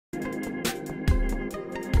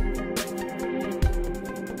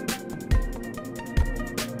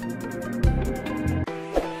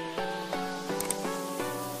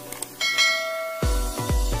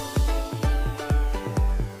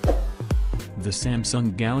The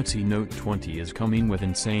Samsung Galaxy Note 20 is coming with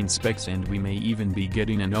insane specs, and we may even be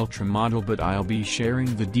getting an Ultra model, but I'll be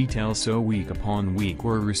sharing the details, so week upon week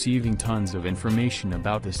we're receiving tons of information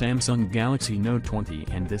about the Samsung Galaxy Note 20,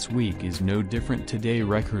 and this week is no different. Today,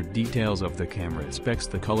 record details of the camera specs,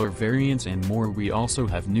 the color variants and more. We also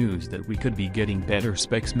have news that we could be getting better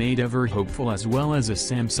specs made ever hopeful, as well as a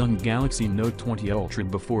Samsung Galaxy Note 20 Ultra.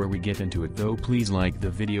 Before we get into it though, please like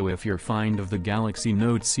the video if you're fond of the Galaxy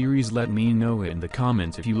Note series. Let me know in the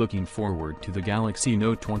comments if you're looking forward to the Galaxy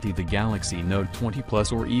Note 20, the Galaxy Note 20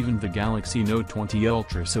 Plus, or even the Galaxy Note 20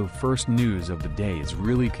 Ultra. So first news of the day is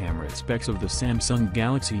really camera specs of the Samsung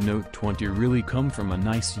Galaxy Note 20 really come from a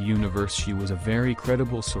nice universe. She was a very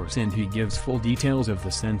credible source and he gives full details of the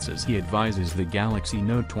sensors. He advises the Galaxy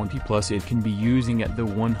Note 20 Plus it can be using at the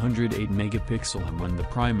 108 megapixel M1, the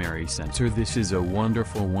primary sensor. This is a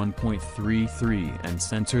wonderful 1.33 and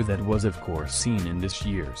sensor that was of course seen in this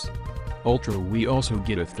year's Ultra. We also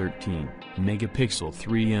get a 13 megapixel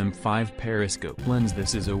 3M5 periscope lens.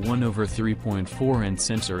 This is a 1/3.4 and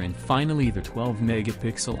sensor, and finally the 12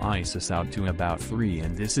 megapixel ISOs out to about 3,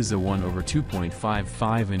 and this is a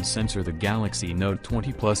 1/2.55 and sensor. The Galaxy Note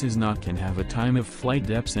 20 Plus can have a time of flight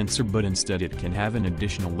depth sensor, but instead it can have an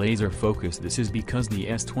additional laser focus. This is because the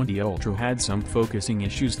S20 Ultra had some focusing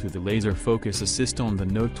issues through the laser focus assist on the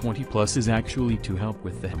Note 20 Plus is actually to help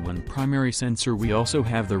with the M1 primary sensor. We also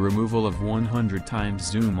have the removal of 100 times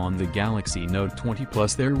zoom on the Galaxy Note 20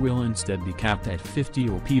 Plus. There will instead be capped at 50,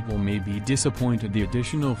 or people may be disappointed the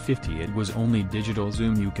additional 50. It was only digital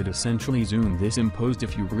zoom. You could essentially zoom this imposed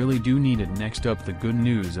if you really do need it. Next up, the good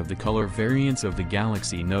news of the color variants of the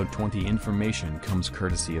Galaxy Note 20. Information comes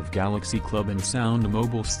courtesy of Galaxy Club and Sound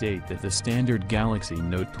Mobile state that the standard Galaxy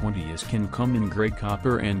Note 20 can come in gray,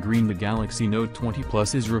 copper and green. The Galaxy Note 20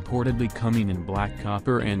 Plus is reportedly coming in black,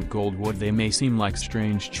 copper and gold wood. They may seem like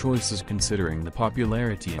strange choices considering the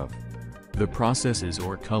popularity of the processes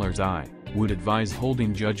or colors. I would advise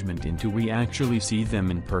holding judgment until we actually see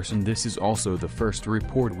them in person. This is also the first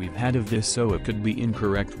report we've had of this, so it could be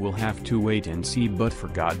incorrect. We'll have to wait and see. But for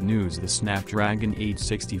good news, the Snapdragon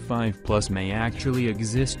 865 Plus may actually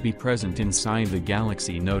be present inside the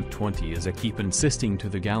Galaxy Note 20, as I keep insisting to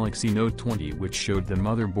the Galaxy Note 20, which showed the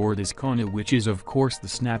motherboard is Kona, which is of course the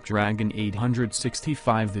Snapdragon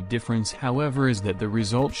 865. The difference however is that the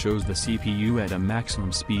result shows the CPU at a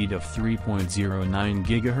maximum speed of 3.09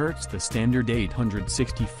 GHz. The standard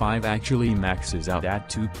 865 actually maxes out at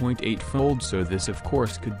 2.8-fold, so this of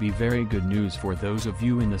course could be very good news for those of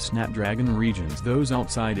you in the Snapdragon regions. Those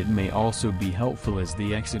outside it may also be helpful, as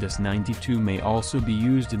the Exodus 92 may also be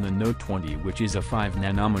used in the Note 20, which is a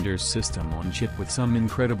 5nm system on chip with some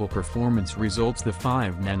incredible performance results. The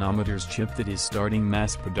 5nm chip that is starting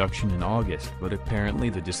mass production in August, but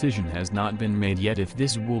apparently the decision has not been made yet if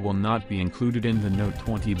this will not be included in the Note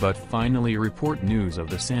 20. But finally, report news of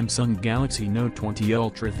the Samsung Galaxy Note 20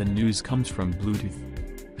 Ultra. The news comes from Bluetooth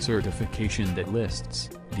certification that lists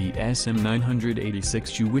the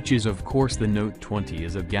SM986U, which is of course the Note 20,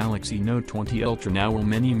 is a Galaxy Note 20 Ultra. Now while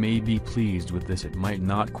many may be pleased with this, it might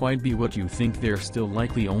not quite be what you think. There still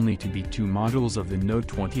likely only to be two models of the Note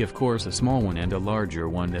 20, of course a small one and a larger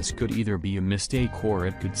one. This could either be a mistake or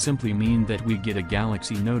it could simply mean that we get a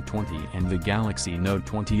Galaxy Note 20 and the Galaxy Note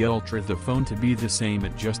 20 Ultra, the phone to be the same,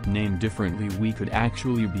 it just named differently. We could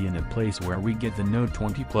actually be in a place where we get the Note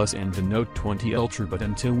 20 Plus and the Note 20 Ultra, but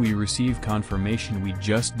until we receive confirmation we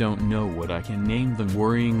just don't know what I can name them.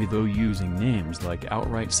 Worryingly though, using names like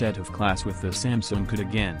outright set of class with the Samsung could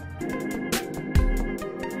again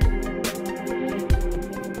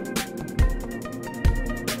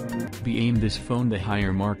be aimed this phone the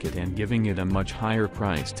higher market and giving it a much higher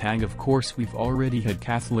price tag. Of course we've already had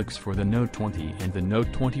Catholics for the Note 20 and the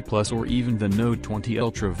Note 20 Plus, or even the Note 20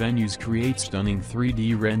 Ultra. Venues create stunning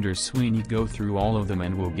 3D renders. Sweeney go through all of them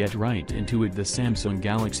and we'll get right into it. The Samsung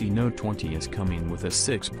Galaxy Note 20 is coming with a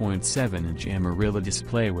 6.7-inch Amarilla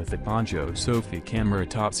display with the Poncho selfie camera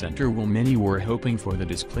top center. While many were hoping for the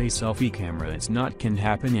display selfie camera, it's not can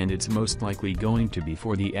happen, and it's most likely going to be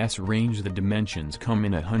for the S range. The dimensions come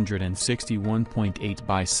in at 161.8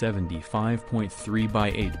 by 75.3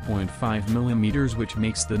 by 8.5 mm, which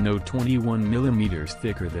makes the Note 21 mm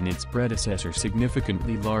thicker than its predecessor,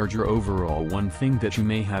 significantly larger overall. One thing that you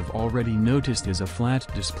may have already noticed is a flat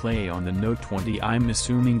display on the Note 20. I'm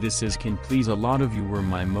assuming this can please a lot of you. Were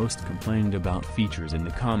my most complained about features in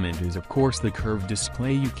the comment is of course the curved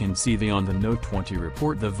display. You can see on the Note 20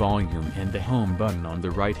 report the volume and the home button on the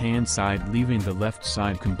right hand side, leaving the left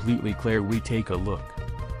side completely clear. We take a look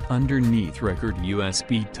underneath. Record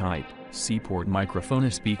USB type, C-port microphone,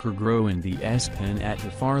 a speaker Grow and the S Pen at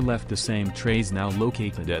the far left. The same trays now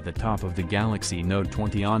located at the top of the Galaxy Note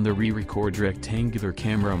 20. On the re-record rectangular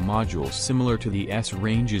camera module similar to the S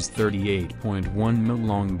range is 38.1 mm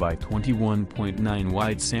long by 21.9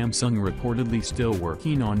 wide. Samsung reportedly still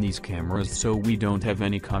working on these cameras, so we don't have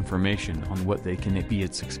any confirmation on what they can be.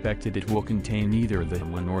 It's expected it will contain either the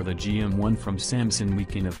M1 or the GM1 from Samsung. We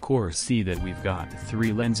can of course see that we've got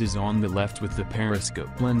 3 lenses on the left with the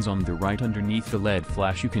periscope lens on the right. Underneath the LED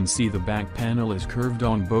flash you can see the back panel is curved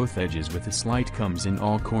on both edges with a slight comes in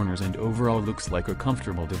all corners, and overall looks like a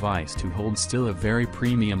comfortable device to hold. Still a very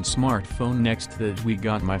premium smartphone. Next that we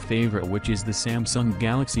got my favorite, which is the Samsung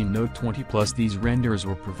Galaxy Note 20 Plus. These renders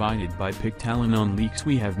were provided by Pictalon. On leaks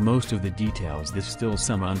we have most of the details. There's still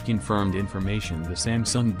some unconfirmed information. The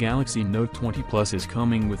Samsung Galaxy Note 20 Plus is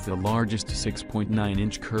coming with the largest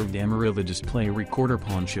 6.9-inch curved AMOLED display, recorder,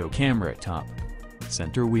 poncho camera top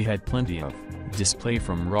center we had plenty of. Display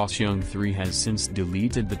from Ross Young 3 has since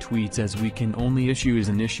deleted the tweets as we can only issue is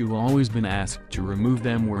an issue. Always been asked to remove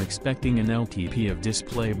them. We're expecting an LTP of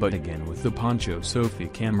display, but again with the poncho Sophie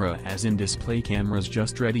camera as in display cameras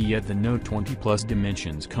just ready. Yet the Note 20 Plus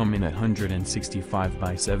dimensions come in at 165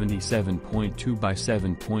 by 77.2 by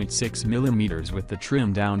 7.6 mm with the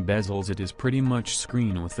trimmed down bezels. It is pretty much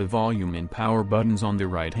screen with the volume and power buttons on the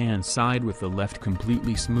right hand side, with the left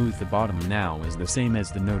completely smooth. The bottom now is the same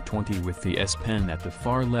as the Note 20 with the S Pen at the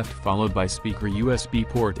far left, followed by speaker, USB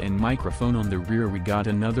port and microphone. On the rear we got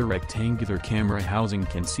another rectangular camera housing.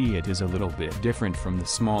 Can see it is a little bit different from the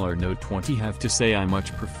smaller Note 20. Have to say I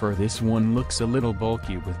much prefer this one. Looks a little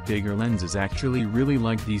bulky with bigger lenses. Actually really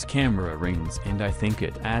like these camera rings and I think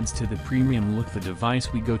it adds to the premium look. The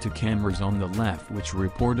device we go to cameras on the left, which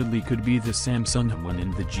reportedly could be the Samsung M1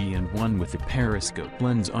 and the GN1 with the periscope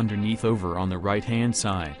lens underneath. Over on the right hand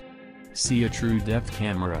side see a true depth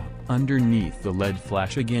camera. Underneath the LED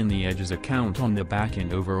flash again the edges account on the back,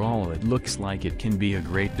 and overall it looks like it can be a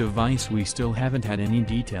great device. We still haven't had any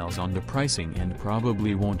details on the pricing and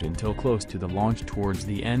probably won't until close to the launch towards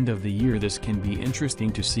the end of the year. This can be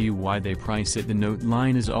interesting to see why they price it. The Note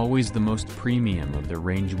line is always the most premium of the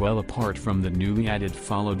range, well apart from the newly added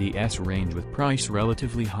follow the S range with price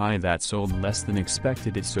relatively high that sold less than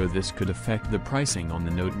expected, so this could affect the pricing on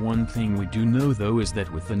the Note. One thing we do know though is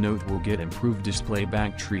that with the Note we'll get improved display,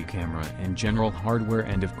 battery, camera and general hardware,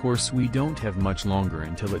 and of course we don't have much longer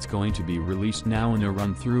until it's going to be released. Now in a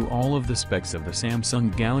run through all of the specs of the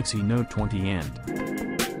Samsung Galaxy Note 20 and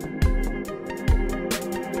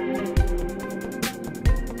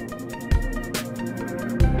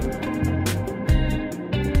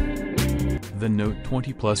the Note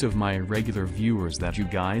 20 Plus of my regular viewers that you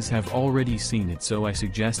guys have already seen it, so I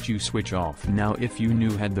suggest you switch off now. If you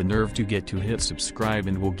knew, had the nerve to get to hit subscribe,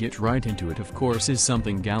 and we'll get right into it. Of course is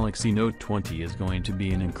something Galaxy Note 20 is going to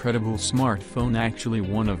be an incredible smartphone, actually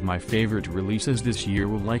one of my favorite releases this year.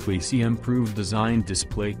 Will likely see improved design,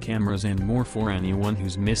 display, cameras and more. For anyone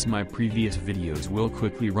who's missed my previous videos, we'll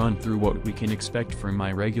quickly run through what we can expect from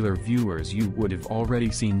my regular viewers. You would have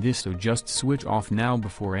already seen this, so just switch off now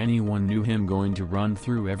before anyone knew him. Going to run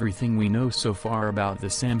through everything we know so far about the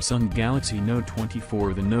Samsung Galaxy Note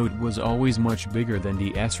 24. The Note was always much bigger than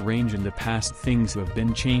the S range in the past. Things have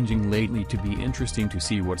been changing lately. To be interesting to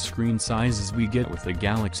see what screen sizes we get with the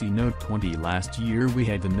Galaxy Note 20. Last year we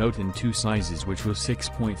had the Note in 2 sizes, which was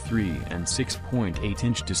 6.3 and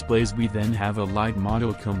 6.8-inch displays. We then have a light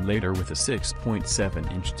model come later with a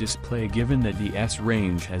 6.7-inch display. Given that the S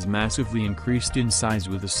range has massively increased in size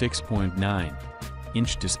with a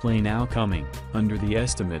 6.9-inch display now coming, under the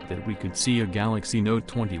estimate that we could see a Galaxy Note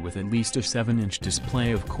 20 with at least a 7-inch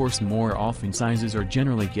display. Of course more often sizes are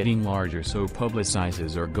generally getting larger, so phablet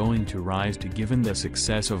sizes are going to rise too, given the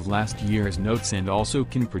success of last year's Notes, and also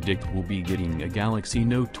can predict we'll be getting a Galaxy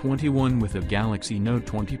Note 21 with a Galaxy Note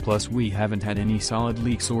 20 Plus. We haven't had any solid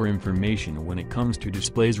leaks or information when it comes to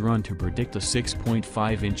displays. Run to predict a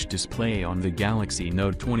 6.5-inch display on the Galaxy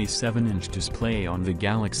Note, 27-inch display on the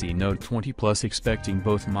Galaxy Note 20 Plus. Expecting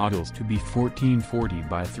both models to be 1440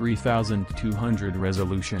 by 3200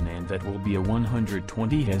 resolution, and that will be a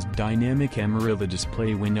 120 Hz dynamic AMOLED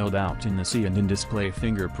display winnowed out in the sea and in-display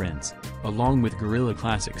fingerprints, along with Gorilla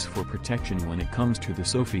Classics for protection. When it comes to the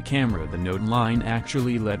Sophie camera, the Note line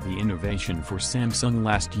actually led the innovation for Samsung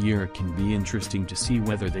last year. It can be interesting to see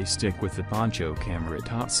whether they stick with the poncho camera.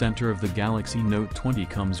 Top center of the Galaxy Note 20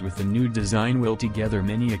 comes with a new design. Well, together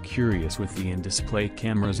many are curious with the in-display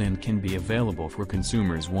cameras and can be available for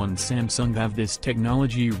consumers want Samsung have this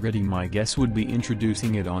technology ready. My guess would be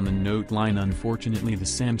introducing it on the Note line. Unfortunately, the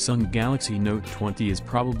Samsung Galaxy Note 20 is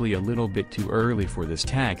probably a little bit too early for this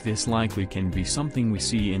tech. This likely can be something we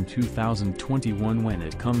see in 2021 when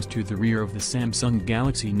it comes to the rear of the Samsung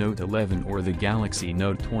Galaxy Note 11 or the Galaxy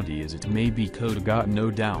Note 20, as it may be code. Got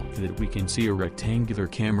no doubt that we can see a rectangular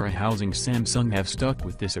camera housing. Samsung have stuck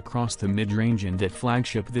with this across the mid-range and at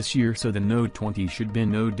flagship this year, so the Note 20 should be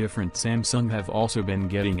no different. Samsung have also been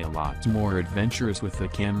getting a lot more adventurous with the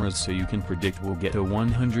cameras, so you can predict we'll get a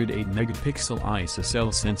 108 megapixel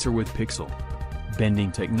ISOCELL sensor with pixel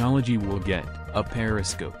bending technology. We'll get a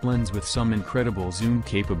periscope lens with some incredible zoom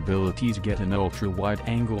capabilities, get an ultra-wide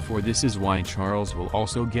angle. For this is why Charles will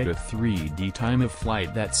also get a 3D time of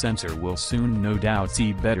flight. That sensor will soon no doubt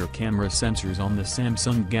see better camera sensors on the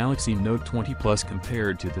Samsung Galaxy Note 20 Plus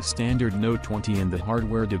compared to the standard Note 20. In the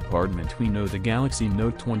hardware department, we know the Galaxy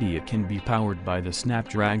Note 20, it can be powered by the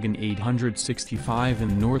Snapdragon 865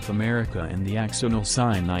 in North America and the Exynos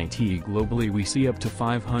 990 globally. We see up to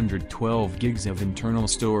 512 gigs of internal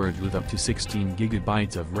storage with up to 16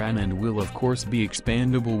 gigabytes of RAM, and will of course be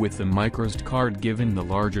expandable with the microSD card. Given the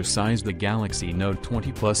larger size, the Galaxy Note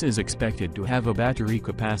 20 Plus is expected to have a battery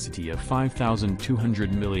capacity of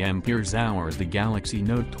 5,200 mAh. The Galaxy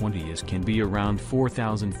Note 20 can be around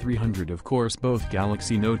 4,300. Of course, both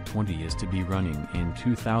Galaxy Note 20 is to be running in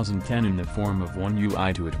 2010 in the form of One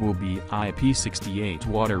UI 2. It will be IP68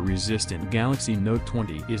 water resistant. Galaxy Note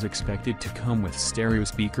 20 is expected to come with stereo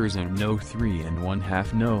speakers and no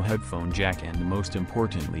 3.5 no headphone jack, and most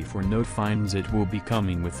importantly for Note Finds, it will be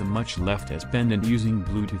coming with a much left S Pen and using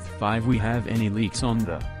Bluetooth 5. We have any leaks on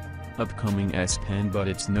the upcoming S Pen, but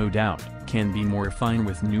it's no doubt can be more fine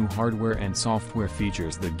with new hardware and software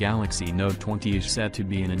features. The Galaxy Note 20 is set to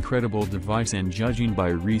be an incredible device, and judging by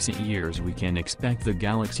recent years, we can expect the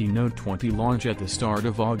Galaxy Note 20 launch at the start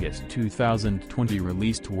of August 2020,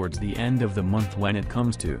 release towards the end of the month. When it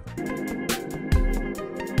comes to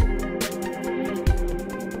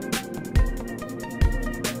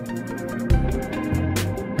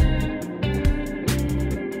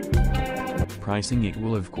pricing, it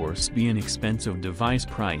will of course be an expensive device.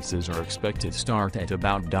 Prices are expected to start at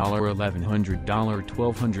about $1,100,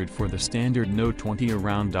 $1,200 for the standard Note 20,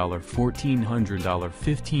 around $1,400,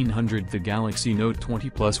 $1,500. The Galaxy Note 20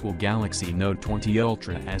 Plus will Galaxy Note 20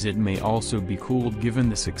 Ultra, as it may also be cooled. Given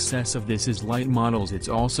the success of this as light models, it's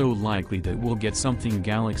also likely that we'll get something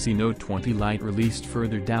Galaxy Note 20 Lite released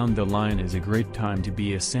further down the line. Is a great time to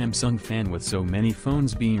be a Samsung fan with so many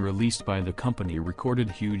phones being released by the company. Recorded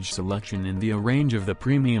huge selection in the range of the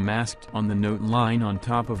premium asked on the Note line on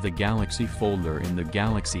top of the Galaxy folder in the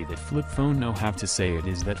Galaxy. That flip phone, no have to say it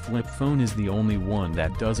is that flip phone is the only one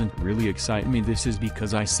that doesn't really excite me. This is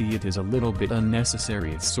because I see it as a little bit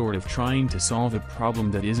unnecessary. It's sort of trying to solve a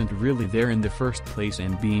problem that isn't really there in the first place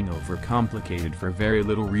and being overcomplicated for very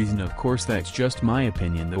little reason. Of course, that's just my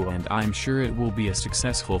opinion though, and I'm sure it will be a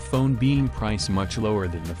successful phone, being priced much lower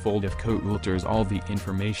than the Fold. Of course, alters all the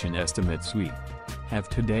information estimates we have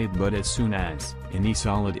today, but as soon as any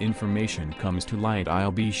solid information comes to light,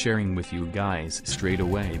 I'll be sharing with you guys straight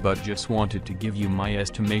away. But just wanted to give you my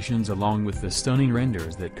estimations along with the stunning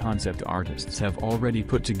renders that concept artists have already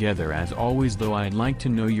put together. As always though, I'd like to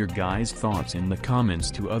know your guys' thoughts in the comments.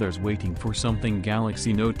 To others waiting for something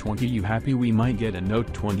Galaxy Note 20, you happy we might get a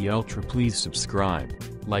Note 20 Ultra? Please subscribe,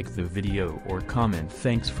 like the video or comment.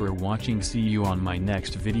 Thanks for watching. See you on my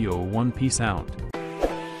next video. One, peace out.